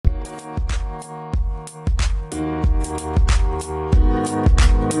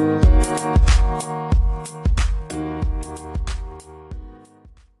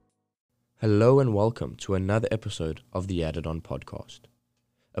and welcome to another episode of the Added On podcast.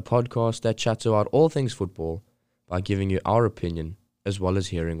 A podcast that chats about all things football by giving you our opinion as well as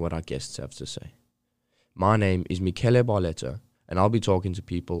hearing what our guests have to say. My name is Michele and I'll be talking to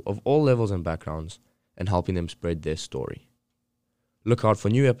people of all levels and backgrounds and helping them spread their story. Look out for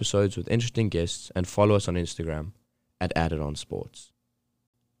new episodes with interesting guests and follow us on Instagram at Added On Sports.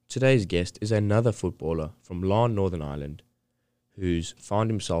 Today's guest is another footballer from Larne, Northern Ireland, who's found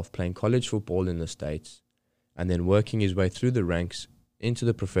himself playing college football in the States and then working his way through the ranks into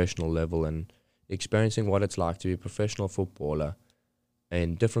the professional level and experiencing what it's like to be a professional footballer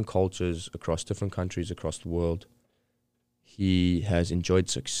in different cultures across different countries across the world. He has enjoyed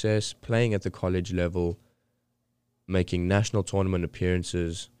success playing at the college level, making national tournament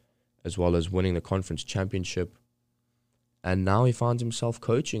appearances, as well as winning the conference championship. And now he finds himself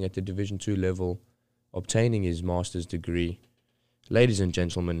coaching at the Division 2 level, obtaining his master's degree. Ladies and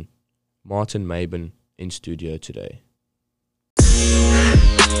gentlemen, Marty Maybin in studio today.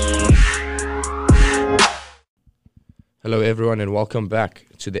 Hello everyone and welcome back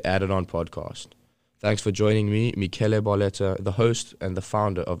to the Added On podcast. Thanks for joining me, Michele, the host and the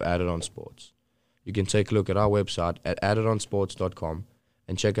founder of Added On Sports. You can take a look at our website at addedonsports.com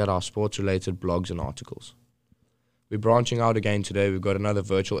and check out our sports-related blogs and articles. We're branching out again today. We've got another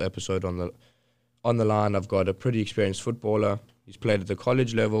virtual episode on the line. I've got a pretty experienced footballer. He's played at the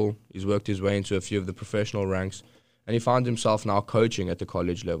college level. He's worked his way into a few of the professional ranks, and he finds himself now coaching at the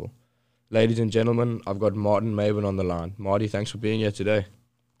college level. Ladies and gentlemen, I've got Marty Maybin on the line. Marty, thanks for being here today.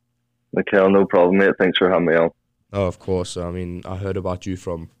 Michele, no problem, mate. Thanks for having me on. Oh, of course. I mean, I heard about you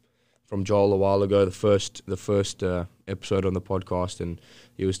from Joel a while ago, the first episode on the podcast, and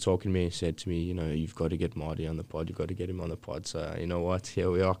he was talking to me and said to me, you know, you've got to get Marty on the pod. You've got to get him on the pod. So, you know what? Here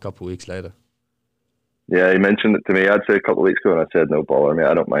we are a couple of weeks later. Yeah, he mentioned it to me, I'd say a couple of weeks ago, and I said, no bother, mate.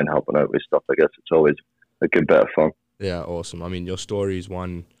 I don't mind helping out with stuff. I guess it's always a good bit of fun. Yeah, awesome. I mean, your story is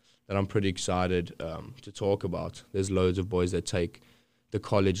one that I'm pretty excited to talk about. There's loads of boys that take the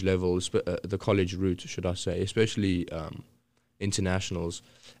college level, the college route, should I say, especially internationals,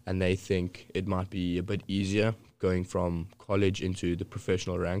 and they think it might be a bit easier going from college into the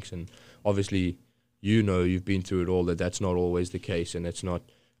professional ranks. And obviously, you know, you've been through it all, that's not always the case, and it's not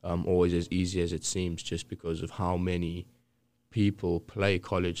always as easy as it seems just because of how many people play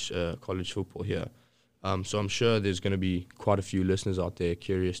college football here. So I'm sure there's going to be quite a few listeners out there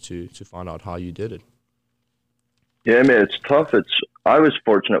curious to find out how you did it. Yeah, mate, it's tough. I was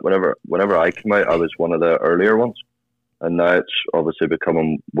fortunate whenever I came out, I was one of the earlier ones. And now it's obviously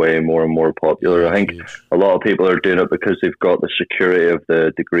becoming way more and more popular. I think a lot of people are doing it because they've got the security of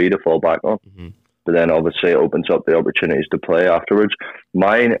the degree to fall back on. Mm-hmm. But then obviously it opens up the opportunities to play afterwards.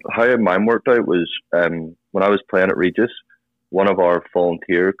 How mine worked out was when I was playing at Regis, one of our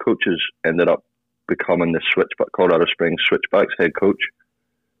volunteer coaches ended up becoming the Colorado Springs Switchbacks head coach.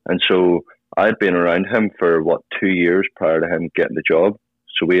 And so I'd been around him for 2 years prior to him getting the job.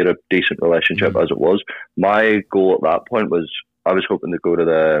 So we had a decent relationship as it was. My goal at that point was I was hoping to go to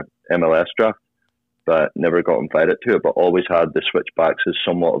the MLS draft, but never got invited to it, but always had the Switchbacks as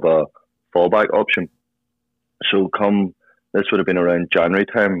somewhat of a fallback option. So this would have been around January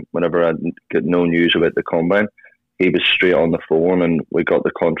time, whenever I get no news about the combine, he was straight on the phone and we got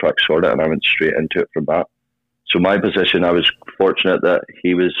the contract sorted and I went straight into it from that. So my position, I was fortunate that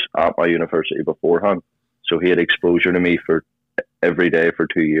he was at my university beforehand. So he had exposure to me for every day for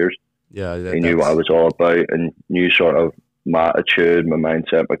 2 years. Yeah, he knew what I was all about and knew sort of my attitude, my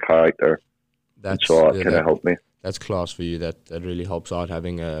mindset, my character. So it kind of helped me. That's class for you. That really helps out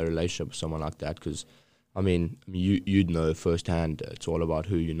having a relationship with someone like that, because I mean you'd know firsthand. It's all about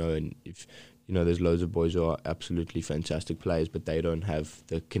who you know, and if you know, there's loads of boys who are absolutely fantastic players, but they don't have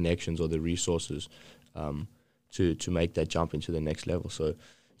the connections or the resources to make that jump into the next level. So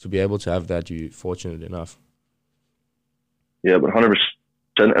to be able to have that, you're fortunate enough. Yeah, 100%.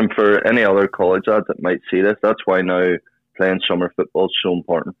 And for any other college lads that might see this, that's why now playing summer football is so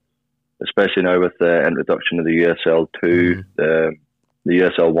important, especially now with the introduction of the USL 2, the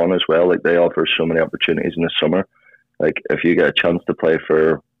USL 1 as well. Like, they offer so many opportunities in the summer. Like, if you get a chance to play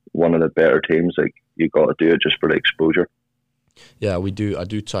for one of the better teams, like, you got to do it just for the exposure. Yeah, we do. I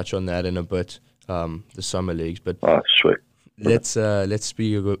do touch on that in a bit, the summer leagues. But sweet. Let's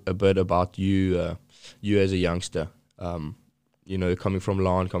speak a bit about you as a youngster. You know, coming from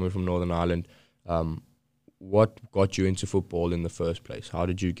Larne, coming from Northern Ireland, what got you into football in the first place? How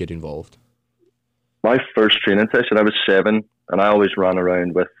did you get involved? My first training session, I was 7, and I always ran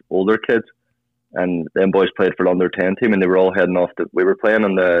around with older kids, and them boys played for the under-10 team, and they were all heading off. We were playing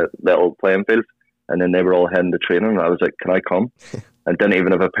on the little playing field, and then they were all heading to training, and I was like, can I come? and didn't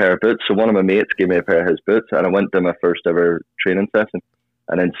even have a pair of boots. So one of my mates gave me a pair of his boots, and I went to my first ever training session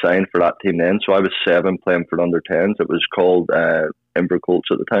and then signed for that team then. So I was 7 playing for the under 10s. It was called Imber Colts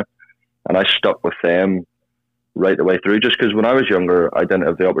at the time. And I stuck with them right the way through, just because when I was younger, I didn't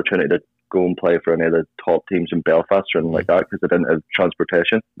have the opportunity to go and play for any of the top teams in Belfast or anything like that, because I didn't have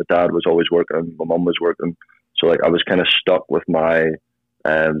transportation. My dad was always working, my mum was working. So like I was kind of stuck with my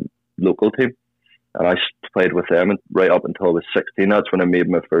local team. And I played with them right up until I was 16. That's when I made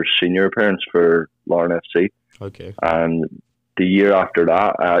my first senior appearance for Larne FC. Okay. And the year after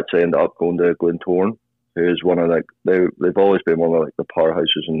that, I actually ended up going to Glentoran, who is one of they've always been one of the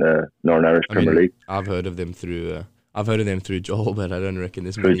powerhouses in the Northern Irish Premier League. I've heard of them through Joel, but I don't reckon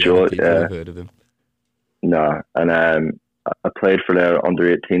there's many other people who've heard of them. Nah, and I played for their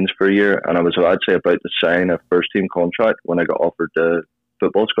under 18s for a year, and I was actually about to sign a first team contract when I got offered the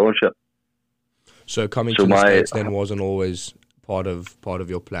football scholarship. So coming to the States then wasn't always part of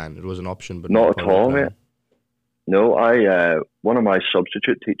your plan. It was an option, but not at all, mate. No, one of my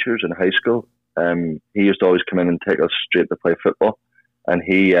substitute teachers in high school, he used to always come in and take us straight to play football, and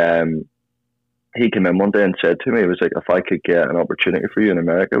he came in one day and said to me, he was like, if I could get an opportunity for you in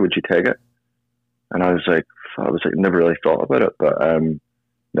America, would you take it? And I was like, never really thought about it, but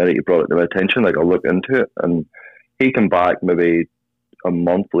now that you brought it to my attention, like I'll look into it. And he came back maybe a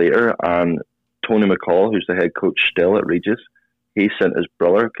month later, and Tony McCall, who's the head coach still at Regis, he sent his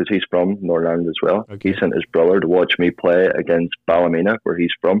brother, because he's from Northern Ireland as well. Okay. He sent his brother to watch me play against Ballymena, where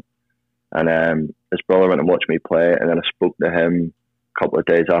he's from. And his brother went and watched me play, and then I spoke to him a couple of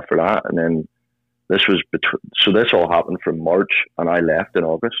days after that. And then this all happened from March, and I left in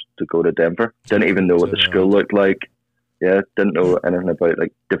August to go to Denver. Didn't even know what the school looked like. Yeah, didn't know anything about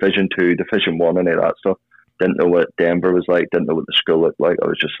like Division 2, Division 1, any of that stuff. Didn't know what Denver was like. Didn't know what the school looked like. I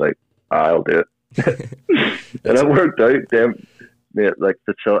was just like, I'll do it. And it worked out.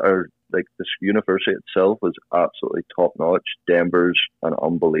 This university itself was absolutely top notch. Denver's an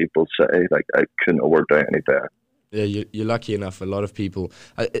unbelievable city. Like, I couldn't have worked out any better. Yeah, you're lucky enough. A lot of people,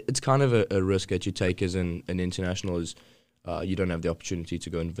 it's kind of a risk that you take as an international, is you don't have the opportunity to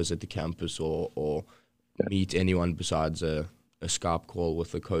go and visit the campus or meet anyone besides a Skype call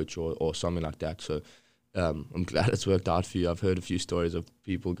with the coach or something like that. So I'm glad it's worked out for you. I've heard a few stories of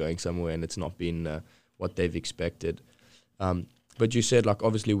people going somewhere and it's not been what they've expected. But you said, like,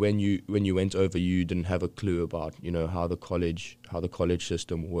 obviously when you went over, you didn't have a clue about how the college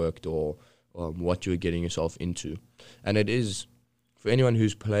system worked or what you were getting yourself into. And it is, for anyone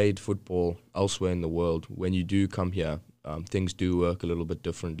who's played football elsewhere in the world, when you do come here, things do work a little bit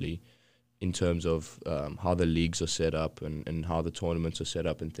differently in terms of how the leagues are set up and how the tournaments are set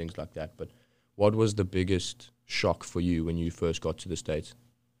up and things like that. But what was the biggest shock for you when you first got to the States?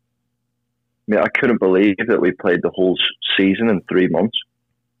 I mean, I couldn't believe that we played the whole season in 3 months.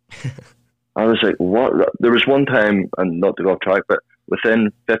 I was like, what? There was one time, and not to go off track, but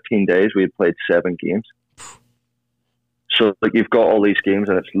within 15 days, we had played 7 games. So, like, you've got all these games,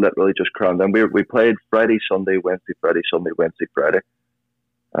 and it's literally just crammed in. We played Friday, Sunday, Wednesday, Friday, Sunday, Wednesday, Friday.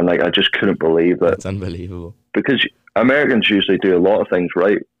 And, like, I just couldn't believe that. That's unbelievable. Because Americans usually do a lot of things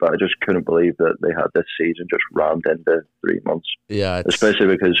right, but I just couldn't believe that they had this season just rammed into 3 months. Yeah. Especially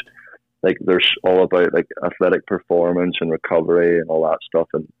because, like, there's all about, like, athletic performance and recovery and all that stuff,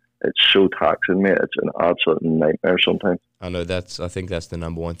 and it's so taxing, mate. It's an absolute nightmare sometimes. I know I think that's the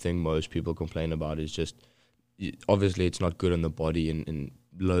number one thing most people complain about is just, obviously it's not good on the body, and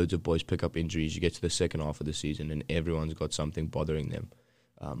loads of boys pick up injuries. You get to the second half of the season and everyone's got something bothering them.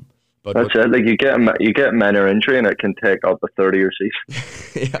 But that's it. Like, you get a minor injury and it can take up a third of your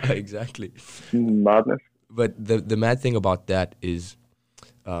season. Yeah, exactly. Madness. But the mad thing about that is,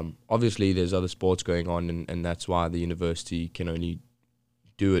 obviously there's other sports going on, and that's why the university can only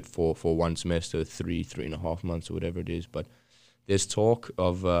do it for one semester, 3.5 months or whatever it is. But there's talk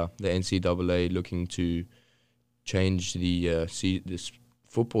of the NCAA looking to change this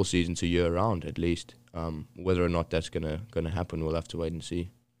football season to year round at least. Whether or not that's gonna happen, we'll have to wait and see.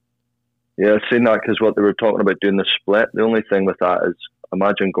 Yeah, I've seen that, because what they were talking about doing the split. The only thing with that is,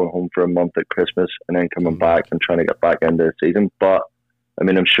 imagine going home for a month at Christmas and then coming back and trying to get back into the season. But I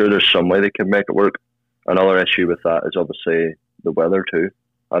mean, I'm sure there's some way they can make it work. Another issue with that is obviously the weather too.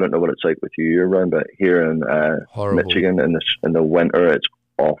 I don't know what it's like with you year round, but here in Michigan in the winter, it's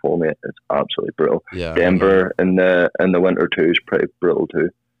awful, mate. It's absolutely brutal. Yeah, Denver in the winter too is pretty brutal too.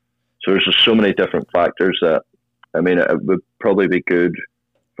 So there's just so many different factors that, I mean, it would probably be good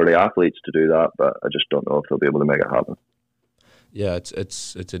for the athletes to do that, but I just don't know if they'll be able to make it happen. Yeah,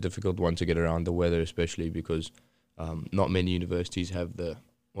 it's a difficult one to get around, the weather, especially because not many universities have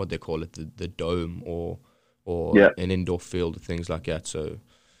what they call it, the dome, or or an indoor field, things like that. So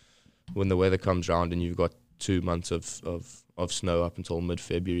when the weather comes round and you've got 2 months of snow up until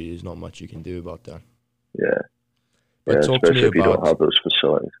mid-February, there's not much you can do about that. Yeah. But talk to me if you don't have those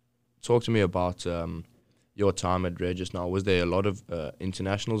facilities. Talk to me about your time at Regis now. Was there a lot of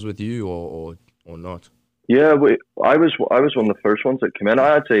internationals with you or not? Yeah, I was one of the first ones that came in.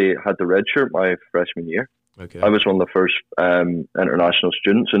 I actually had the red shirt my freshman year. Okay. I was one of the first international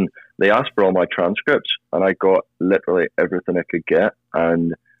students, and they asked for all my transcripts, and I got literally everything I could get.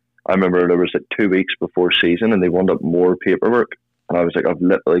 And I remember there was like 2 weeks before season, and they wanted up more paperwork, and I was like, I've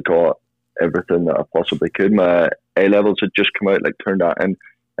literally got everything that I possibly could. My A levels had just come out, like turned that in,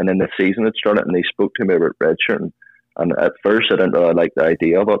 and then the season had started, and they spoke to me about redshirting. And at first, I didn't really like the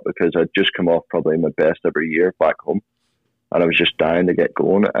idea of it because I'd just come off probably my best every year back home, and I was just dying to get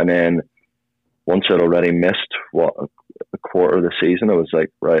going. And then once I'd already missed a quarter of the season, I was like,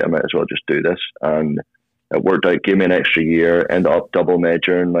 right, I might as well just do this. And it worked out, gave me an extra year, ended up double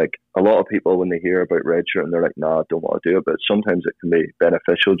majoring. Like a lot of people, when they hear about redshirting, they're like, nah, I don't want to do it. But sometimes it can be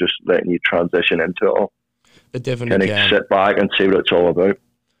beneficial just letting you transition into it all. It definitely can. Sit back and see what it's all about.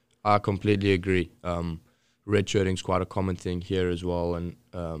 I completely agree. Redshirting is quite a common thing here as well, and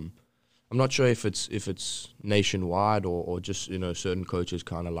I'm not sure if it's nationwide or just certain coaches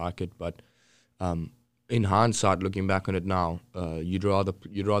kind of like it. But in hindsight, looking back on it now, you'd rather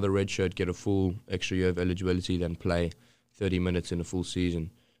redshirt, get a full extra year of eligibility than play 30 minutes in a full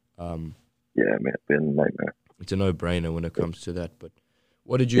season. Yeah, mate, it's been a nightmare. It's a no-brainer when it comes to that. But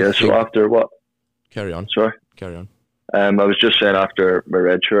what did you think? So after what? Carry on. Sorry? Carry on. I was just saying, after my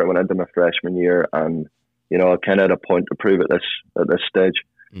redshirt, I went into my freshman year, and I kind of had a point to prove at this stage.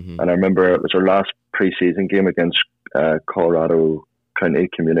 Mm-hmm. And I remember it was our last preseason game against Colorado County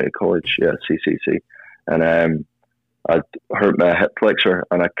Community College, CCC. And I hurt my hip flexor,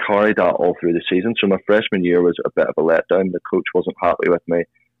 and I carried that all through the season. So my freshman year was a bit of a letdown. The coach wasn't happy with me.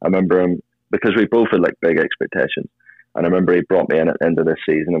 I remember him, because we both had like big expectations. And I remember he brought me in at the end of the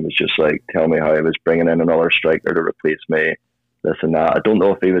season and was just like telling me how he was bringing in another striker to replace me, this and that. I don't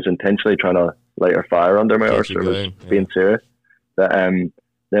know if he was intentionally trying to light a fire under my arse or was being serious. But then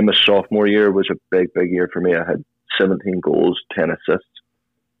my sophomore year was a big year for me. I had 17 goals, 10 assists,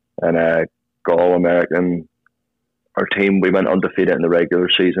 and got All-American. Our team, we went undefeated in the regular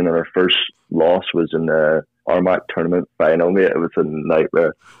season, and our first loss was in the Armagh tournament final, mate. It was a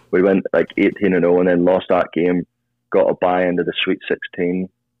nightmare. We went like 18-0 and then lost that game, got a bye into the Sweet 16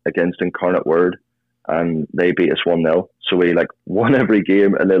 against Incarnate Word, and they beat us 1-0. So we like won every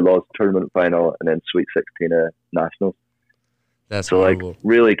game and then lost tournament final and then Sweet 16 Nationals. That's so horrible. Like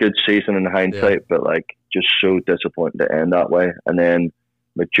really good season in hindsight, but like just so disappointing to end that way. And then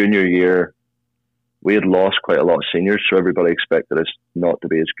my junior year, we had lost quite a lot of seniors, so everybody expected us not to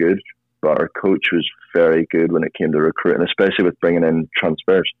be as good. But our coach was very good when it came to recruiting, especially with bringing in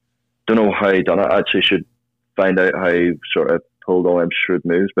transfers. Don't know how he done it. I actually should find out how he sort of pulled all them shrewd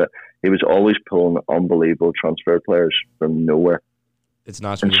moves, but he was always pulling unbelievable transfer players from nowhere. It's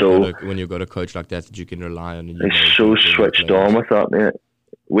nice when you've got a coach like that you can rely on. And he's so switched on with that, mate.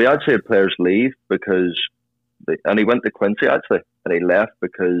 We actually had players leave because, and he went to Quincy actually, and he left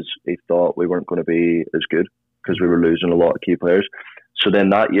because he thought we weren't going to be as good because we were losing a lot of key players. So then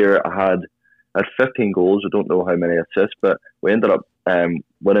that year I had 15 goals. I don't know how many assists, but we ended up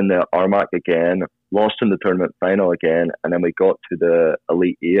winning the Armagh again, lost in the tournament final again, and then we got to the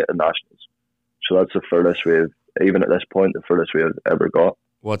Elite 8 at Nationals. So that's the furthest even at this point, the furthest we have ever got.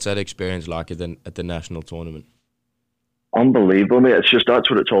 What's that experience like at the national tournament? Unbelievable, mate. It's just, that's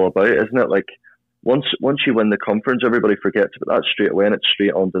what it's all about, isn't it? Like, once you win the conference, everybody forgets about that straight away, and it's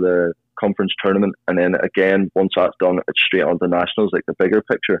straight onto the conference tournament. And then again, once that's done, it's straight onto nationals, like the bigger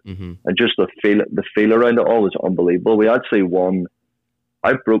picture. Mm-hmm. And just the feel around it all was unbelievable. We actually won.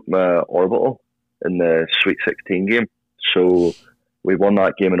 I broke my orbital in the Sweet 16 game, so we won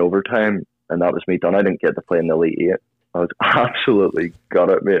that game in overtime, and that was me done. I didn't get to play in the Elite 8. I was absolutely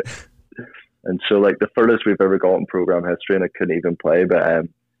gutted, mate. And so, like, the furthest we've ever got in program history, and I couldn't even play, but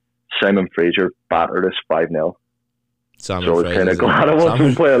Simon Fraser battered us 5-0. So I was kind of glad I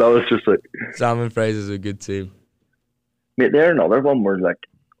wasn't playing. I was just like... Simon Fraser's a good team. Mate, they're another one where, like,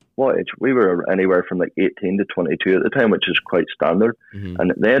 what age? We were anywhere from, like, 18 to 22 at the time, which is quite standard. Mm-hmm.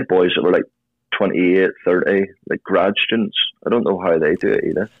 And they had boys that were, like, 28, 30, like, grad students. I don't know how they do it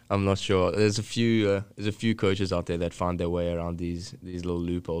either. I'm not sure. There's a few coaches out there that find their way around these little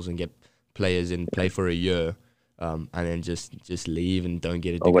loopholes and get players in, play for a year, and then just leave and don't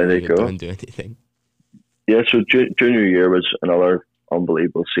get a degree and don't do anything. Yeah, so junior year was another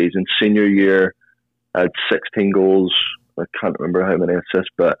unbelievable season. Senior year, I had 16 goals. I can't remember how many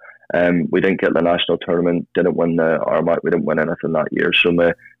assists, but We didn't get the national tournament, didn't win the Armagh, we didn't win anything that year. So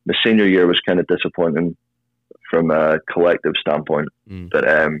my senior year was kind of disappointing from a collective standpoint. But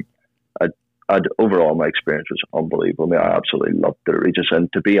overall, my experience was unbelievable. I mean, I absolutely loved it, Regis.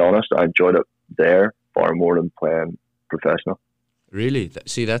 And to be honest, I enjoyed it there far more than playing professional. Really?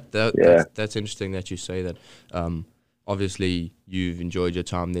 See, that's interesting that you say that. Obviously, you've enjoyed your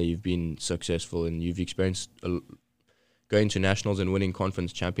time there. You've been successful, and you've experienced going to nationals and winning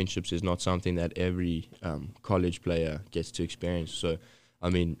conference championships is not something that every college player gets to experience. So, I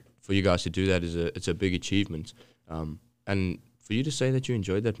mean, for you guys to do that it's a big achievement. And for you to say that you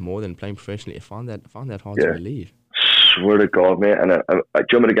enjoyed that more than playing professionally, I found that hard to believe. Swear to God, mate. And do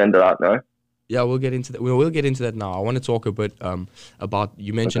you want me to get into that now? Yeah, we'll get into that. We'll get into that now. I want to talk a bit about,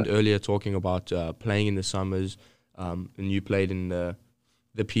 you mentioned earlier talking about playing in the summers, and you played in the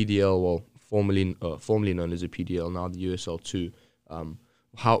PDL, well, formerly known as the PDL, now the USL2.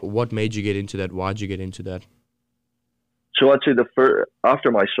 What made you get into that? Why did you get into that? So I'd say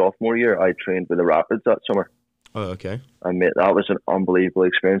after my sophomore year, I trained with the Rapids that summer. Oh, okay. And mate, that was an unbelievable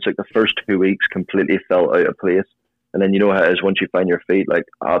experience. Like the first 2 weeks completely felt out of place. And then you know how it is once you find your feet, like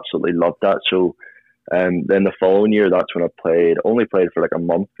I absolutely loved that. So then the following year, that's when I only played for like a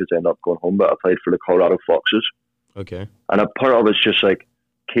month because I ended up going home, but I played for the Colorado Foxes. Okay. And a part of it's just like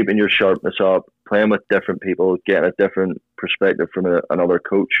keeping your sharpness up, playing with different people, getting a different perspective from another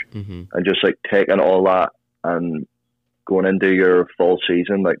coach, and just like taking all that and going into your fall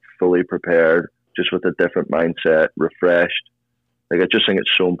season like fully prepared, just with a different mindset, refreshed. Like I just think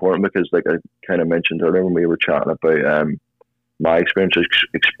it's so important because, like I kind of mentioned earlier when we were chatting about my experience,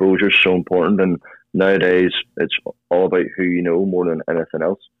 exposure is so important, and nowadays it's all about who you know more than anything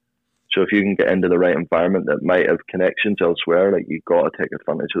else. So if you can get into the right environment that might have connections elsewhere, like you've got to take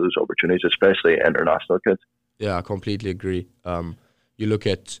advantage of those opportunities, especially international kids. Yeah, I completely agree. You look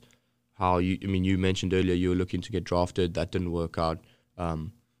at how you mentioned earlier you were looking to get drafted, that didn't work out,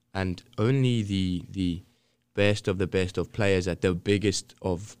 and only the best of players at the biggest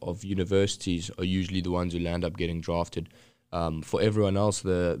of universities are usually the ones who land up getting drafted. For everyone else,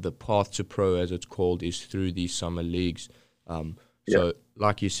 the path to pro, as it's called, is through these summer leagues. So,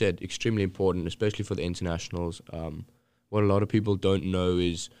 like you said, extremely important, especially for the internationals. What a lot of people don't know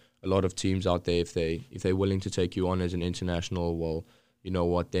is a lot of teams out there, if they're willing to take you on as an international, well, you know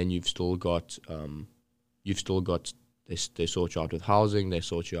what? Then you've still got they sort you out with housing, they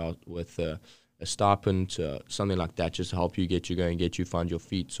sort you out with a stipend, something like that, just to help you get you going, get you find your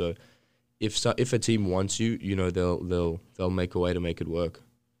feet. So if a team wants you, you know they'll make a way to make it work.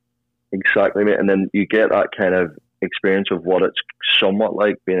 Exactly, mate. And then you get that kind of experience of what it's somewhat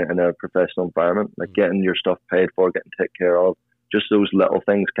like being in a professional environment, like getting your stuff paid for, getting taken care of. Just those little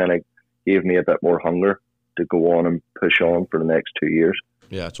things kind of gave me a bit more hunger to go on and push on for the next 2 years.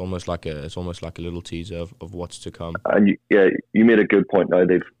 Yeah, it's almost like a little teaser of what's to come. And you made a good point. Now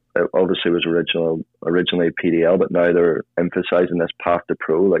it obviously was originally PDL, but now they're emphasizing this path to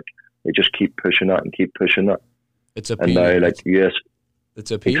pro. Like they just keep pushing that and keep pushing that. It's appealing. And now, like it's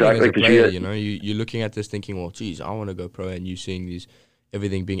appealing as a player. You're looking at this thinking, well, geez, I want to go pro, and you're seeing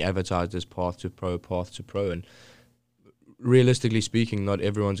everything being advertised as path to pro, and realistically speaking, not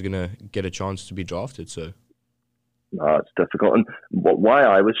everyone's gonna get a chance to be drafted. So. No, it's difficult. And why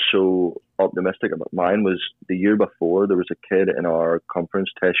I was so optimistic about mine was the year before there was a kid in our conference,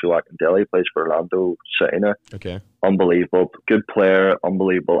 Tesho Akindele, plays for Orlando City now. Okay. Unbelievable. Good player,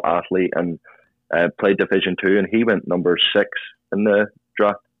 unbelievable athlete, and played Division 2, and he went number 6 in the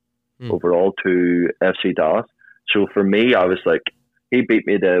draft overall to FC Dallas. So for me, I was like, he beat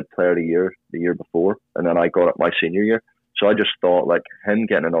me the player of the year before, and then I got it my senior year. So I just thought like him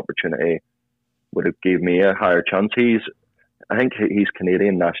getting an opportunity would have gave me a higher chance. I think he's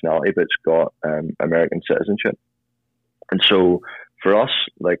Canadian nationality, but it's got American citizenship. And so for us,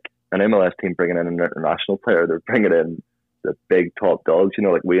 like an MLS team bringing in an international player, they're bringing in the big top dogs,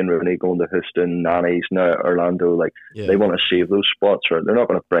 like Wayne Rooney going to Houston, Nanny's now at Orlando. Like they want to save those spots, or they're not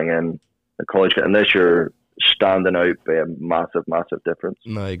going to bring in a college kid unless you're standing out by a massive, massive difference.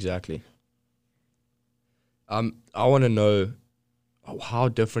 No, exactly. I want to know how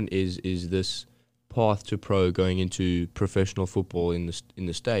different is this path to pro going into professional football in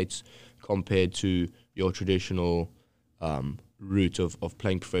the States compared to your traditional route of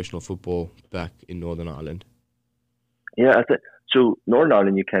playing professional football back in Northern Ireland? Yeah, I think so. Northern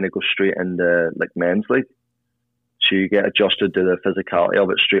Ireland, you kind of go straight into like men's league, so you get adjusted to the physicality of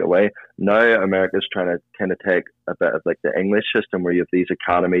it straight away. Now America's trying to kind of take a bit of like the English system where you have these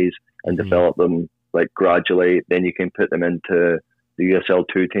academies and develop them like gradually. Then you can put them into the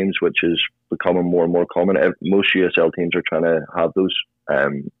USL2 teams, which is becoming more and more common. Most USL teams are trying to have those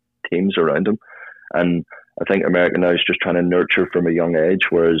teams around him. And I think America now is just trying to nurture from a young age,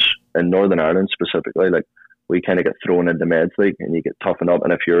 whereas in Northern Ireland specifically, like, we kind of get thrown into Meds League and you get toughened up.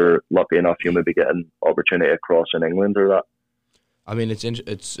 And if you're lucky enough, you maybe get an opportunity across in England or that. I mean, it's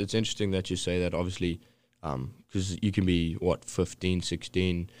interesting that you say that, obviously, because you can be, 15,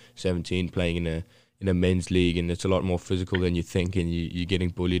 16, 17 playing in a men's league, and it's a lot more physical than you think, and you're getting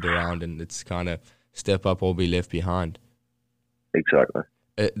bullied around, and it's kind of step up or be left behind. Exactly.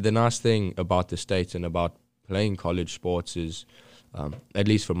 The nice thing about the States and about playing college sports is, at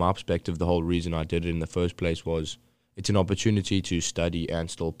least from my perspective, the whole reason I did it in the first place was it's an opportunity to study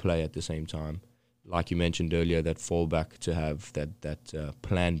and still play at the same time. Like you mentioned earlier, that fallback to have that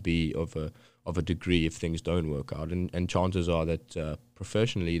plan B of a degree if things don't work out, and chances are that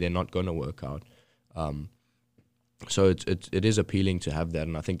professionally they're not going to work out. So it is appealing to have that,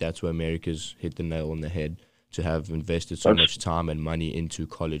 and I think that's where America's hit the nail on the head, to have invested so much time and money into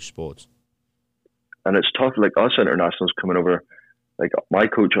college sports. And it's tough, like us internationals coming over. Like, my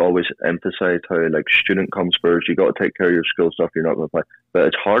coach always emphasised how, like, student comes first. You got to take care of your school stuff. You're not going to play, but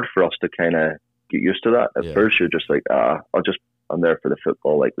it's hard for us to kind of get used to that. At first, you're just like, I'm there for the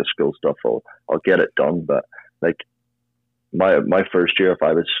football, like the school stuff. I'll get it done. But like my first year, if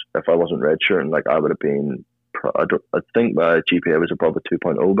I wasn't redshirting, like, I would have been. I think my GPA was above a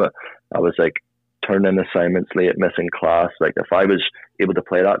 2.0, but I was like turning assignments late, missing class. Like, if I was able to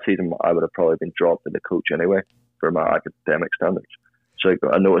play that season, I would have probably been dropped as a coach anyway for my academic standards. So, like,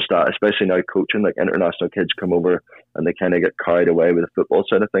 I noticed that, especially now coaching, like, international kids come over and they kind of get carried away with the football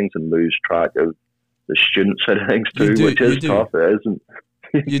side of things and lose track of the student side of things too, which is tough. It isn't.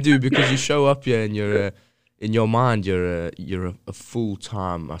 You do, because you show up here and you're in your mind you're a full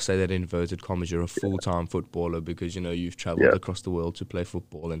time. I say that in inverted commas. You're a full time footballer because you've travelled across the world to play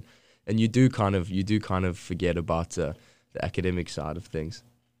football, and you do kind of forget about the academic side of things.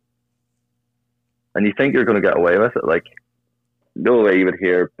 And you think you're going to get away with it, like. No way you would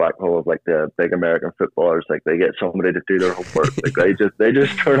hear back home of, like, the big American footballers, like, they get somebody to do their homework. Like, they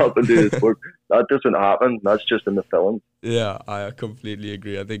just turn up and do this work. That doesn't happen. That's just in the films. Yeah, I completely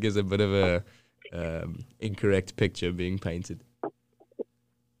agree. I think there's a bit of a incorrect picture being painted.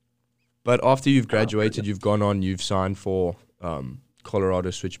 But after you've graduated, you've gone on, you've signed for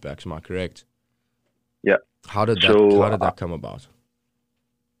Colorado Switchbacks. Am I correct? Yeah. How did that come about?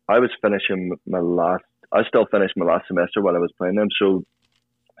 I was finishing I still finished my last semester while I was playing them. So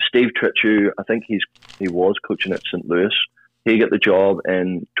Steve Tritchew, I think he was coaching at St. Louis. He got the job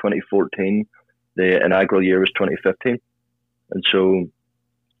in 2014. The inaugural year was 2015. And so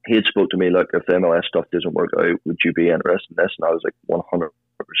he had spoke to me, look, if the MLS stuff doesn't work out, would you be interested in this? And I was like,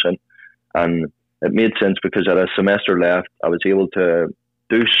 100%. And it made sense because I had a semester left. I was able to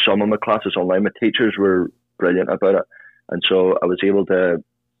do some of my classes online. My teachers were brilliant about it. And so I was able to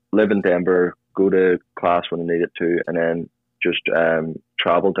live in Denver, go to class when I needed to, and then just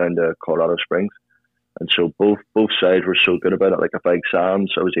travel down to Colorado Springs. And so both sides were so good about it. Like, if I had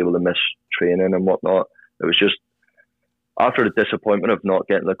exams, I was able to miss training and whatnot. It was just, after the disappointment of not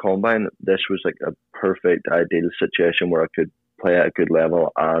getting the combine, this was like a perfect, ideal situation where I could play at a good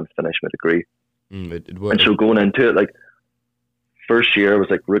level and finish my degree. And so going into it, like, first year was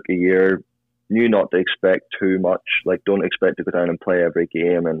like rookie year, knew not to expect too much. Like, don't expect to go down and play every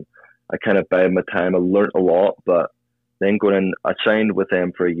game, and I kind of bided my time. I learnt a lot, but then going in, I signed with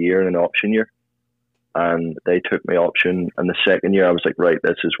them for a year in an option year, and they took my option. And the second year, I was like, right,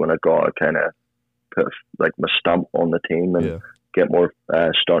 this is when I got to kind of put, like, my stamp on the team and get more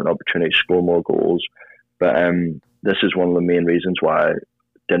starting opportunities, score more goals. But this is one of the main reasons why I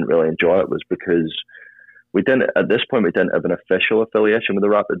didn't really enjoy it, was because at this point we didn't have an official affiliation with the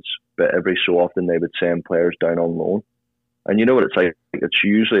Rapids, but every so often they would send players down on loan. And you know what it's like? It's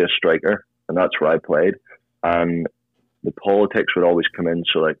usually a striker, and that's where I played. And the politics would always come in.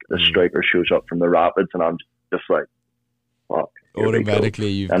 So, like, the striker shows up from the Rapids, and I'm just like, fuck.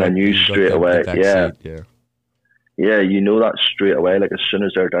 Automatically, I knew straight away. Yeah, you know that straight away. Like, as soon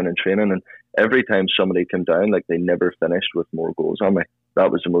as they're down in training, and every time somebody came down, like, they never finished with more goals on me.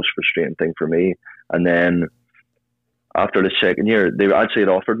 That was the most frustrating thing for me. And then after the second year, they actually had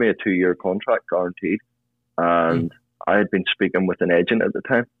offered me a 2-year contract guaranteed, and I had been speaking with an agent at the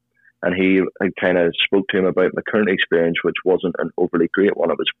time, and he had kind of spoke to him about my current experience, which wasn't an overly great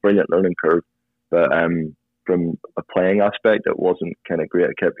one. It was a brilliant learning curve, but from a playing aspect, it wasn't kind of great.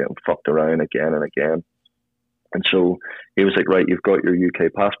 I kept getting fucked around again and again. And so he was like, right, you've got your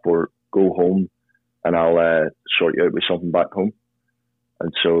UK passport, go home, and I'll sort you out with something back home.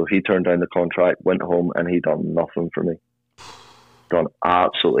 And so he turned down the contract, went home, and he done nothing for me. Done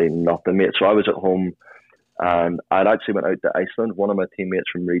absolutely nothing, mate. So I was at home, And I'd actually went out to Iceland. One of my teammates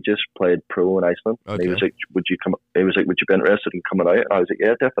from Regis played pro in Iceland. Okay. And he was like, would you be interested in coming out? And I was like,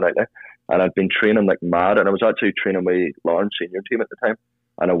 yeah, definitely. And I'd been training like mad. And I was actually training with Larne senior team at the time.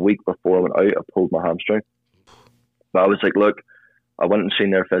 And a week before I went out, I pulled my hamstring. But I was like, look, I went and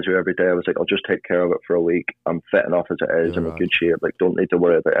seen their physio every day. I was like, I'll just take care of it for a week. I'm fit enough as it is. I'm in good shape. Like, don't need to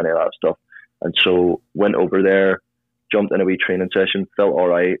worry about any of that stuff. And so went over there, jumped in a wee training session, felt all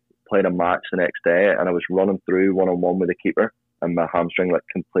right, played a match the next day, and I was running through one-on-one with the keeper, and my hamstring like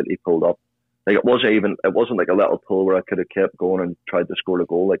completely pulled up. Like it wasn't like a little pull where I could have kept going and tried to score the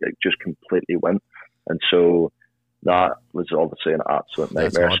goal. Like it just completely went. And so that was obviously an absolute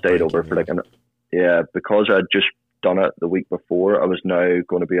nightmare. I stayed over for because I had just done it the week before. I was now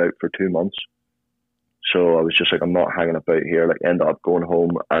going to be out for 2 months. So I was just like, I'm not hanging about here. Like, ended up going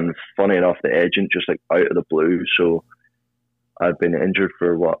home. And funny enough, the agent just like out of the blue. So I'd been injured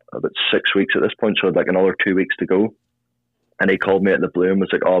for about 6 weeks at this point. So I had like another 2 weeks to go. And he called me at the blue and was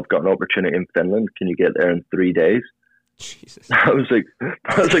like, oh, I've got an opportunity in Finland. Can you get there in 3 days? Jesus. I was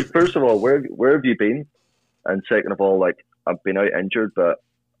like, first of all, where have you been? And second of all, like, I've been out injured, but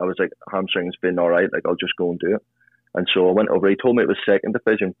I was like, hamstring's been all right. Like, I'll just go and do it. And so I went over. He told me it was second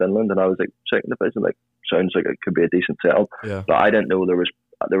division Finland, and I was like, second division, like, sounds like it could be a decent setup. Yeah. But I didn't know there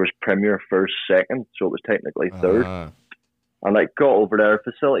was Premier first, second, so it was technically third. And like, got over there.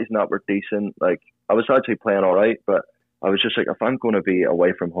 Facilities and that were decent. Like, I was actually playing all right, but I was just like, if I'm going to be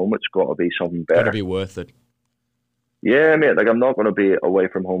away from home, it's got to be something better. Got to be worth it. Yeah, mate. Like, I'm not going to be away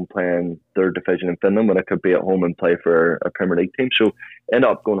from home playing third division in Finland when I could be at home and play for a Premier League team. So, ended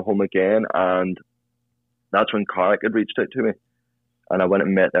up going home again, and that's when Carrick had reached out to me, and I went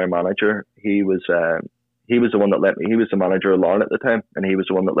and met their manager. He was the one that let me. He was the manager of Larne at the time, and he was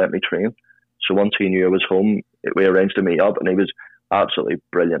the one that let me train. So once he knew I was home, we arranged to meet up, and he was absolutely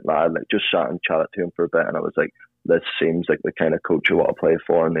brilliant lad. Like, just sat and chatted to him for a bit, and I was like, this seems like the kind of coach I want to play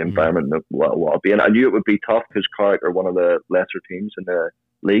for and the environment that I want to be in. I knew it would be tough because Carrick are one of the lesser teams in the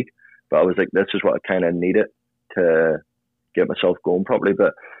league, but I was like, this is what I kind of needed to get myself going properly.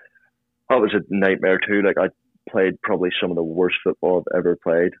 But that was a nightmare too. Like, I played probably some of the worst football I've ever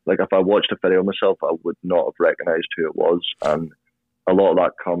played. Like, if I watched a video of myself, I would not have recognised who it was. And a lot of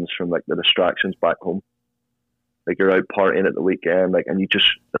that comes from like the distractions back home. Like, you're out partying at the weekend, like, and the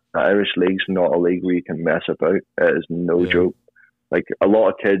Irish League's not a league where you can mess about. It is no joke. Like, a lot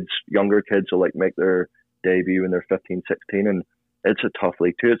of kids, younger kids, will like make their debut when they're 15, 16, and it's a tough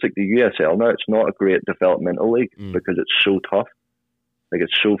league too. It's like the USL now. It's not a great developmental league because it's so tough. Like,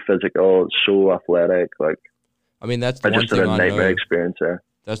 it's so physical, it's so athletic. Like, I mean, that's the one thing I know. Nightmare experience there.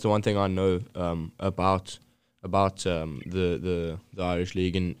 That's the one thing I know about the Irish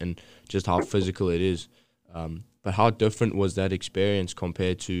League and just how physical it is. But how different was that experience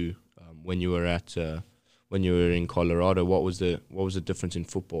compared to when you were in Colorado? What was the difference in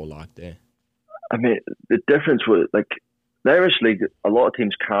football like there? I mean, the difference was like the Irish League. A lot of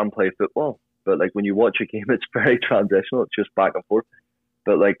teams can play football, but like when you watch a game, it's very transitional. It's just back and forth.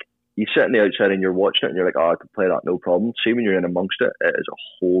 But like, you sit on the outside and you're watching it, and you're like, oh, I could play that, no problem. See, when you're in amongst it, it is a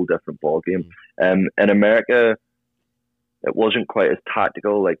whole different ball game. In America, it wasn't quite as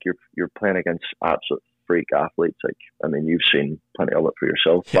tactical. Like, you're playing against absolute freak athletes. Like, I mean, you've seen plenty of it for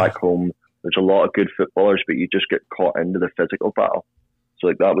yourself. Yeah. Back home, there's a lot of good footballers, but you just get caught into the physical battle. So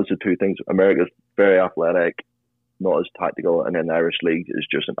like, that was the two things. America's very athletic, not as tactical, and then the Irish League is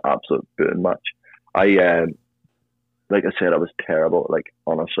just an absolute booting match. Like I said, I was terrible. Like,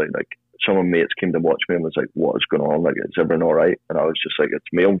 honestly, like, some of my mates came to watch me and was like, what is going on? Like, is everyone all right? And I was just like, it's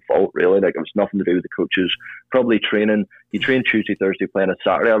my own fault, really. Like, it was nothing to do with the coaches. Probably training. You train Tuesday, Thursday, playing a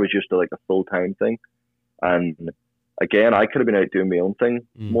Saturday. I was used to like a full-time thing. And again, I could have been out doing my own thing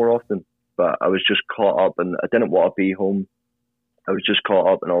more often, but I was just caught up, and I didn't want to be home. I was just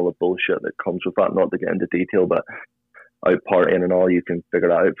caught up in all the bullshit that comes with that. Not to get into detail, but out partying and all, you can figure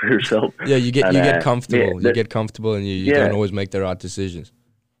that out for yourself. Yeah, you get comfortable. You get comfortable, and you don't always make the right decisions.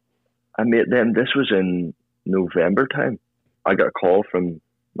 I mean, then this was in November time. I got a call from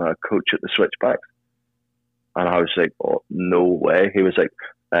my coach at the Switchbacks, and I was like, "Oh, no way!" He was like,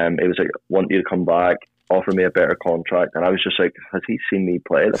 "Want you to come back, offer me a better contract," and I was just like, "Has he seen me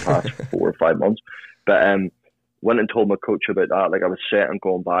play the past 4 or 5 months?" But went and told my coach about that. Like, I was set on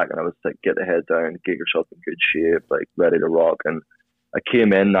going back, and I was like, get the head down, get yourself in good shape, like, ready to rock. And I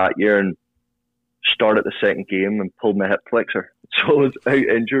came in that year and started the second game and pulled my hip flexor. So I was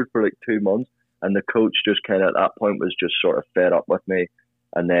out injured for like 2 months, and the coach just kind of at that point was just sort of fed up with me.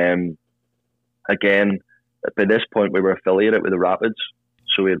 And then again, by this point, we were affiliated with the Rapids,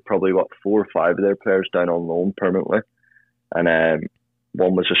 so we had probably 4 or 5 of their players down on loan permanently, and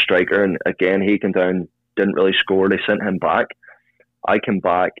one was a striker, and again he came down, didn't really score. They sent him back. I came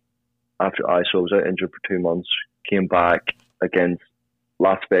back after so I was out injured for 2 months. Came back against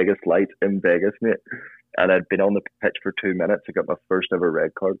Las Vegas Light in Vegas, mate. And I'd been on the pitch for 2 minutes. I got my first ever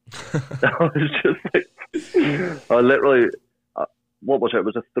red card. I was just like, I literally, what was it? It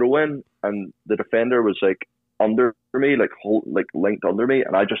was a throw in, and the defender was like under me, like linked under me,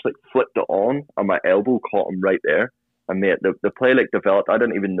 and I just like flipped it on, and my elbow caught him right there. And mate, the play like developed. I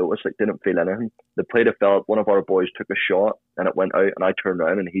didn't even notice, like didn't feel anything. The play developed. One of our boys took a shot, and it went out, and I turned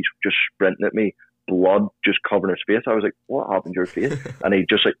around, and he's just sprinting at me. Blood just covering his face. I was like, what happened to your face? And he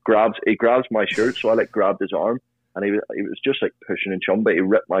just like grabs my shirt, so I like grabbed his arm, and he was just like pushing and shoving, but he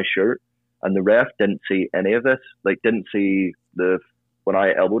ripped my shirt, and the ref didn't see any of this, like didn't see when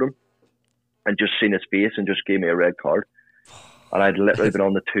I elbowed him, and just seen his face and just gave me a red card. And I'd literally been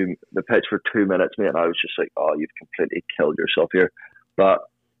on the pitch for 2 minutes, mate, and I was just like, oh, you've completely killed yourself here. But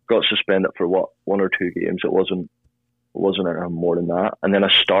got suspended for 1 or 2 games. It wasn't more than that. And then I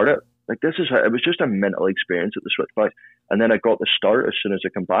started. Like, it was just a mental experience at the Switchbacks. And then I got the start as soon as I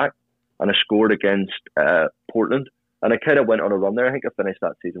came back, and I scored against Portland. And I kind of went on a run there. I think I finished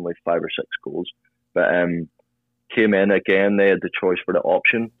that season with 5 or 6 goals. But came in again, they had the choice for the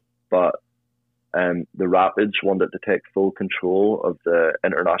option. But the Rapids wanted to take full control of the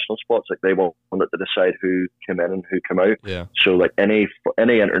international spots. Like, they wanted to decide who came in and who came out. Yeah. So, like, any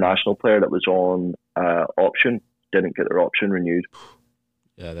international player that was on option didn't get their option renewed.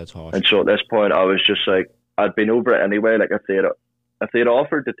 Yeah, that's harsh. And so at this point, I was just like, I'd been over it anyway. Like, if they'd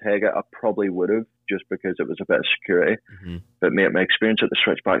offered to take it, I probably would have, just because it was a bit of security. Mm-hmm. But mate, my experience at the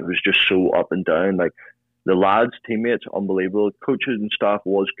Switchback was just so up and down. Like, the lads, teammates, unbelievable. Coaches and staff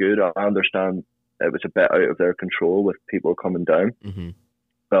was good. I understand it was a bit out of their control with people coming down. Mm-hmm.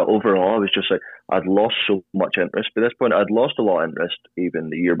 But overall, I was just like, I'd lost so much interest. By this point, I'd lost a lot of interest even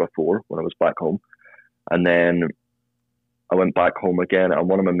the year before when I was back home. And then I went back home again, and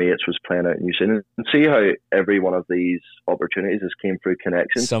one of my mates was playing out in New Zealand. And see how every one of these opportunities has came through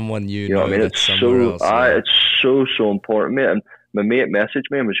connections. Someone you know what I mean? It's so else, yeah. It's so important, mate. And my mate messaged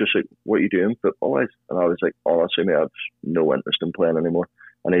me and was just like, "What are you doing football-wise?" And I was like, "Honestly, mate, I've no interest in playing anymore."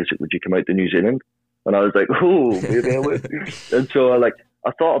 And he's like, "Would you come out to New Zealand?" And I was like, "Oh, maybe I would." And so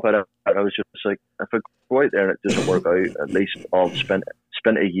I thought about it, and I was just like, if I go out there and it doesn't work out, at least I've spent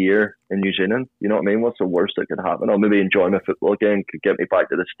a year in New Zealand. You know what I mean? What's the worst that could happen? I'll maybe enjoy my football again, could get me back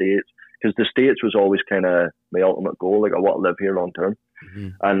to the States, because the States was always kind of my ultimate goal. Like, I want to live here long term. Mm-hmm.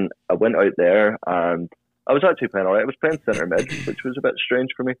 And I went out there, and I was actually playing all right. I was playing centre mid, which was a bit strange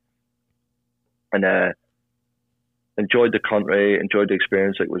for me. And enjoyed the country, enjoyed the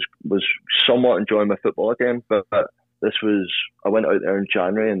experience. Like, was somewhat enjoying my football again. But I went out there in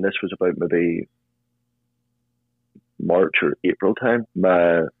January, and this was about maybe March or April time.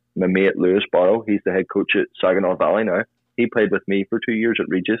 My mate Lewis Barrow, he's the head coach at Saginaw Valley now. He played with me for 2 years at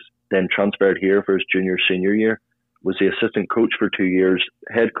Regis, then transferred here for his senior year, was the assistant coach for 2 years.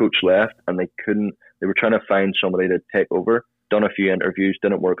 Head coach left, and they were trying to find somebody to take over. Done a few interviews,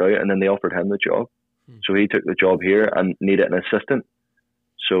 didn't work out, and then they offered him the job. So he took the job here and needed an assistant.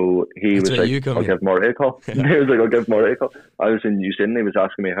 So he was like, I'll give Marty a call. Yeah. He was like, I'll give Marty a call. I was in New Zealand. He was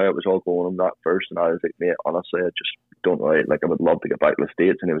asking me how it was all going on that first. And I was like, mate, honestly, I just don't know. Like, I would love to get back to the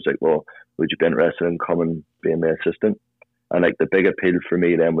States. And he was like, well, would you be interested in coming being my assistant? And like, the big appeal for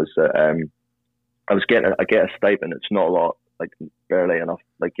me then was that I get a stipend. It's not a lot, like barely enough.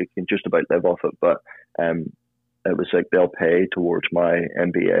 Like, you can just about live off it. But it was like, they'll pay towards my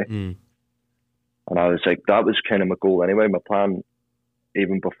MBA. Mm. And I was like, that was kind of my goal anyway. My plan,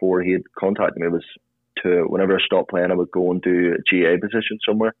 even before he had contacted me, was to, whenever I stopped playing, I would go and do a GA position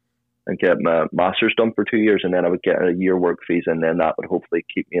somewhere and get my master's done for 2 years, and then I would get a year work visa, and then that would hopefully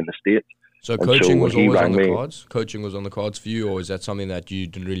keep me in the States. So coaching was always on the cards? Coaching was on the cards for you, or is that something that you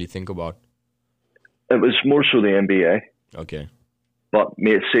didn't really think about? It was more so the MBA. Okay. But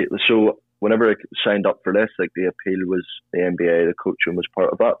mate, so whenever I signed up for this, like, the appeal was the MBA, the coaching was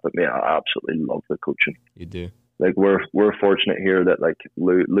part of that. But mate, I absolutely love the coaching. You do. Like, we're fortunate here that, like,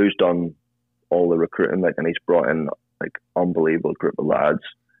 Lou's done all the recruiting, like, and he's brought in, like, unbelievable group of lads,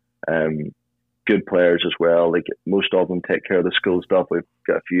 good players as well. Like, most of them take care of the school stuff. We've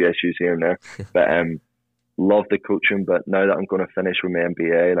got a few issues here and there, but love the coaching. But now that I'm going to finish with my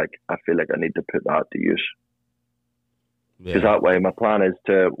MBA, like, I feel like I need to put that to use. Because that way, my plan is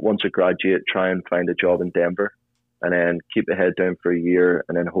to, once I graduate, try and find a job in Denver, and then keep the head down for a year,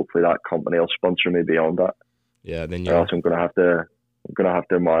 and then hopefully that company will sponsor me beyond that. Yeah, then or else I'm gonna have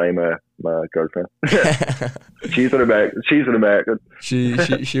to marry my girlfriend. She's an American.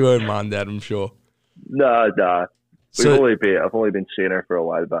 She won't mind that, I'm sure. Nah. I've only been seeing her for a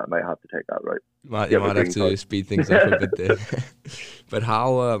while, but I might have to take that route. You might have to speed things up a bit there. But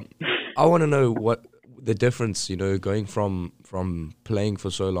how? I want to know what the difference. Going from playing for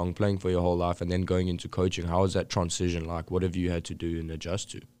so long, playing for your whole life, and then going into coaching. How is that transition like? What have you had to do and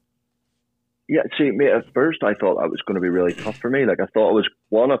adjust to? Yeah, see, mate, at first I thought that was going to be really tough for me. Like, I thought I was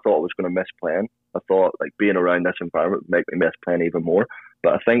going to miss playing. I thought, like, being around this environment would make me miss playing even more.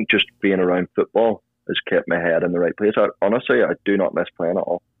 But I think just being around football has kept my head in the right place. Honestly, I do not miss playing at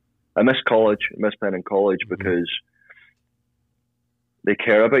all. I miss college. I miss playing in college because they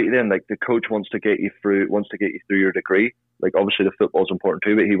care about you then. Like, the coach wants to get you through your degree. Like, obviously the football's important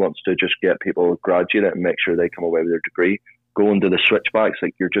too, but he wants to just get people graduate and make sure they come away with their degree. Go into the switchbacks,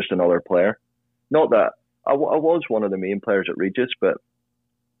 like, you're just another player. Not that I was one of the main players at Regis, but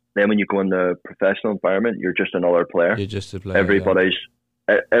then when you go in the professional environment, you're just another player. You're just a player.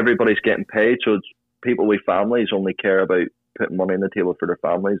 Everybody's getting paid, so it's people with families only care about putting money on the table for their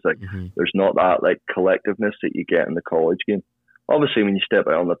families. Like, there's not that, like, collectiveness that you get in the college game. Obviously, when you step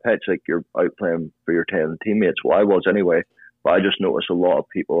out on the pitch, like, you're out playing for your 10 teammates. Well, I was anyway, but I just noticed a lot of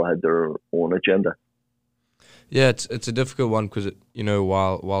people had their own agenda. Yeah, it's a difficult one because,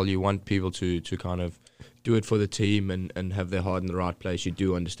 while you want people to kind of do it for the team and have their heart in the right place, you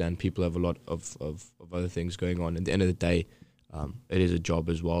do understand people have a lot of other things going on. At the end of the day, it is a job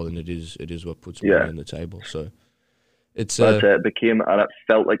as well, and it is what puts money on the table. So it's it became, and it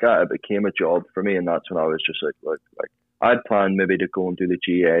felt like that. It became a job for me, and that's when I was just like I'd planned maybe to go and do the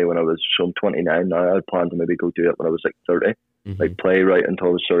GA when I was 29 now. I'd planned to maybe go do it when I was like 30. Like, play right until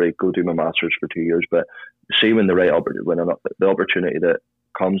I was 30, go do my masters for 2 years. But see, when the opportunity that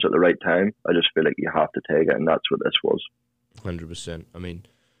comes at the right time, I just feel like you have to take it, and that's what this was. 100%. I mean,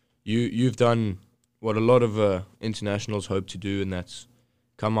 you've done what a lot of internationals hope to do, and that's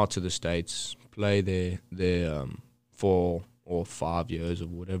come out to the States, play their 4 or 5 years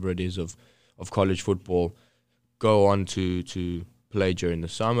of whatever it is of college football, go on to play during the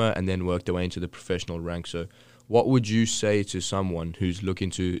summer, and then work their way into the professional ranks. So what would you say to someone who's looking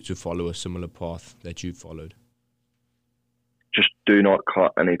to follow a similar path that you've followed? Just do not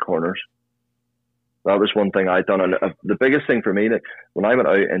cut any corners. That was one thing I'd done. And the biggest thing for me, like, when I went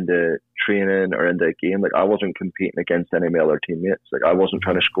out into training or into a game, like, I wasn't competing against any of my other teammates. Like, I wasn't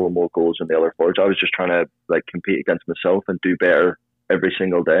trying to score more goals than the other forwards. I was just trying to, like, compete against myself and do better every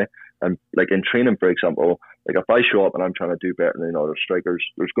single day. And, like, in training, for example, like, if I show up and I'm trying to do better than other strikers,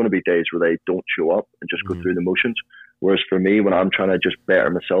 there's going to be days where they don't show up and just go through the motions. Whereas for me, when I'm trying to just better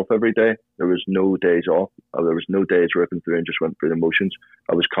myself every day, there was no days off. There was no days where I came through and just went through the motions.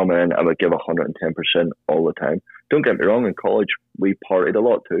 I was coming in, I would give 110% all the time. Don't get me wrong, in college, we partied a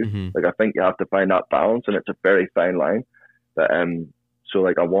lot too. Like, I think you have to find that balance, and it's a very fine line. But so,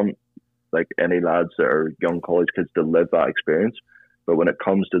 like, I want, like, any lads that are young college kids to live that experience. But when it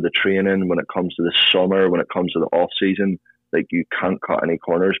comes to the training, when it comes to the summer, when it comes to the off season, like, you can't cut any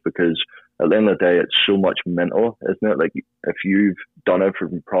corners, because at the end of the day, it's so much mental, isn't it? Like, if you've done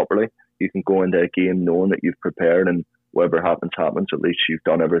everything properly, you can go into a game knowing that you've prepared, and whatever happens, at least you've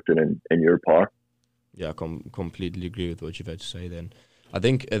done everything in your power. Yeah, I completely agree with what you've had to say then. I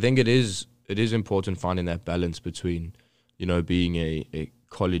think it is important finding that balance between, being a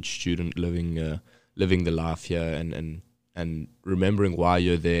college student living the life here and remembering why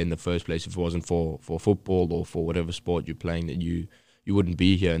you're there in the first place. If it wasn't for football or for whatever sport you're playing, that you wouldn't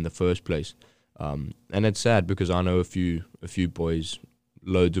be here in the first place. And it's sad, because I know a few boys,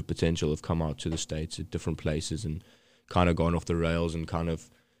 loads of potential, have come out to the States at different places and kind of gone off the rails and kind of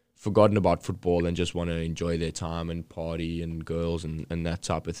forgotten about football and just want to enjoy their time and party and girls and that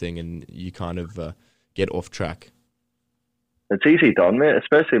type of thing. And you kind of get off track. It's easy done, mate,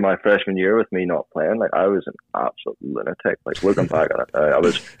 especially my freshman year with me not playing. Like, I was an absolute lunatic. Like, looking back at it,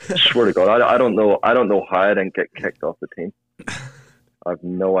 I swear to God, I don't know how I didn't get kicked off the team. I have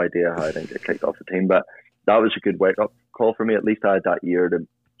no idea how I didn't get kicked off the team, but that was a good wake-up call for me. At least I had that year to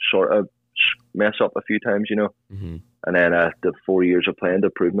sort of mess up a few times, and then the 4 years of playing to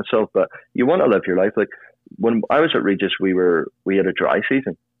prove myself. But you want to live your life. Like, when I was at Regis, we had a dry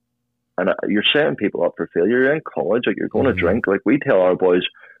season. And you're setting people up for failure. You're in college, like, you're going to drink. Like, we tell our boys,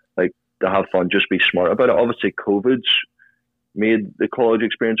 like, to have fun, just be smart about it. Obviously, COVID's made the college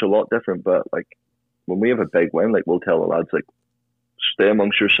experience a lot different. But, like, when we have a big win, like, we'll tell the lads, like, stay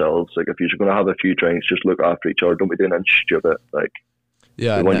amongst yourselves. Like, if you're going to have a few drinks, just look after each other. Don't be doing anything stupid. Like,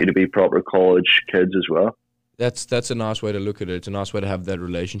 yeah, we want you to be proper college kids as well. That's a nice way to look at it. It's a nice way to have that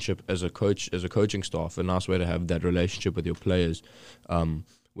relationship as a coach, as a coaching staff. A nice way to have that relationship with your players,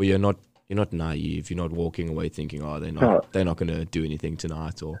 where you're not naive. You're not walking away thinking, they're not going to do anything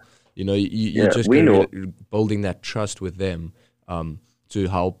tonight, or You know, you just building that trust with them to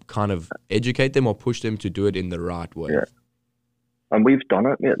help kind of educate them or push them to do it in the right way. Yeah. And we've done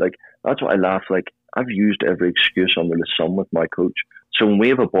it, mate. Like, that's what I laugh. Like, I've used every excuse under the sun with my coach. So when we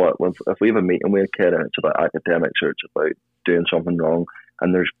have if we have a meeting with a kid and it's about academics or it's about doing something wrong,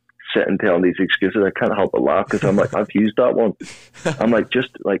 and they're sitting telling these excuses, I can't help but laugh because I'm like, I've used that one. I'm like, just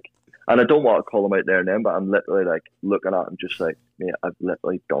like, and I don't want to call them out there and then, but I'm literally like looking at them just like, mate, I've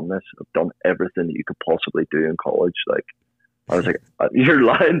literally done this. I've done everything that you could possibly do in college. Like, I was like, you're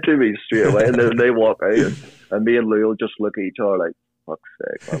lying to me straight away. And then they walk out and me and Lou will just look at each other like, fuck's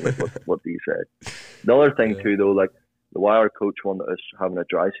sake, man, like, what do you say? The other thing too, though, like, why our coach wanted us having a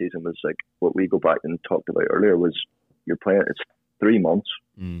dry season was like what we go back and talked about earlier was you're playing, it's 3 months.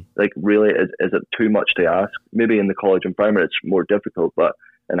 Like, really, is it too much to ask? Maybe in the college environment it's more difficult, but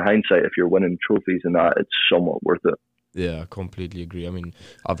in hindsight, if you're winning trophies and that, it's somewhat worth it. Yeah, I completely agree. I mean,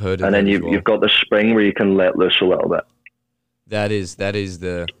 I've heard of and then you've got the spring where you can let loose a little bit. That is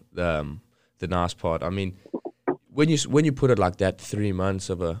the nice part. I mean, when you put it like that, 3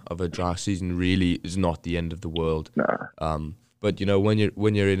 months of a dry season really is not the end of the world. Nah. But you know, when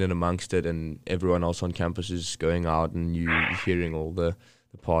you're in and amongst it, and everyone else on campus is going out, and you're hearing all the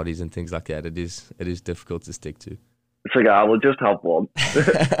parties and things like that, it is difficult to stick to. It's like, we'll just have one.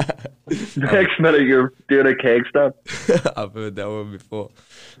 Next minute, you're doing a keg stand. I've heard that one before.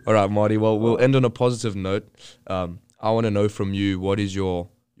 All right, Marty. Well, we'll end on a positive note. I want to know from you, what is your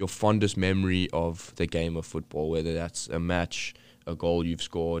fondest memory of the game of football, whether that's a match, a goal you've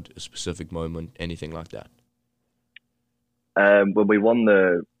scored, a specific moment, anything like that? When we won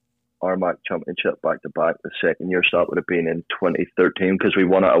the RMAC Championship back-to-back, the second year, so that would have been in 2013, because we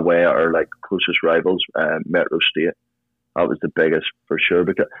won it away at our closest rivals, Metro State. That was the biggest for sure,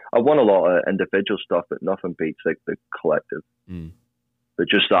 because I won a lot of individual stuff, but nothing beats like the collective. But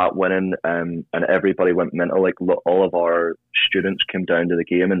just that winning, and everybody went mental. Like, all of our students came down to the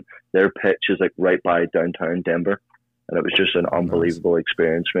game, and their pitch is like right by downtown Denver, and it was just an unbelievable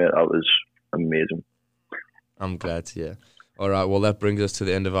experience, mate. That was amazing. I'm glad to hear. All right, well, that brings us to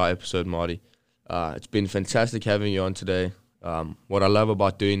the end of our episode, Marty. It's been fantastic having you on today. What I love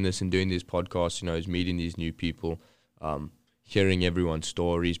about doing this and doing these podcasts, is meeting these new people, hearing everyone's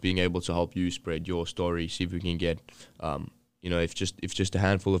stories, being able to help you spread your story, see if we can get, if just a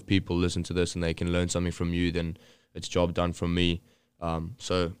handful of people listen to this and they can learn something from you, then it's job done from me.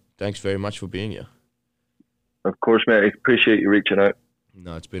 So thanks very much for being here. Of course, mate. I appreciate you reaching out.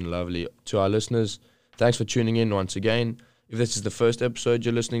 No, it's been lovely. To our listeners, thanks for tuning in once again. If this is the first episode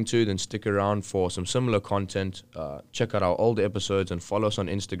you're listening to, then stick around for some similar content. Check out our older episodes and follow us on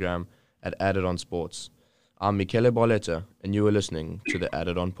Instagram at Added On Sports. I'm Michele Barletta, and you are listening to the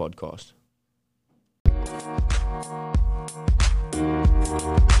Added On Podcast.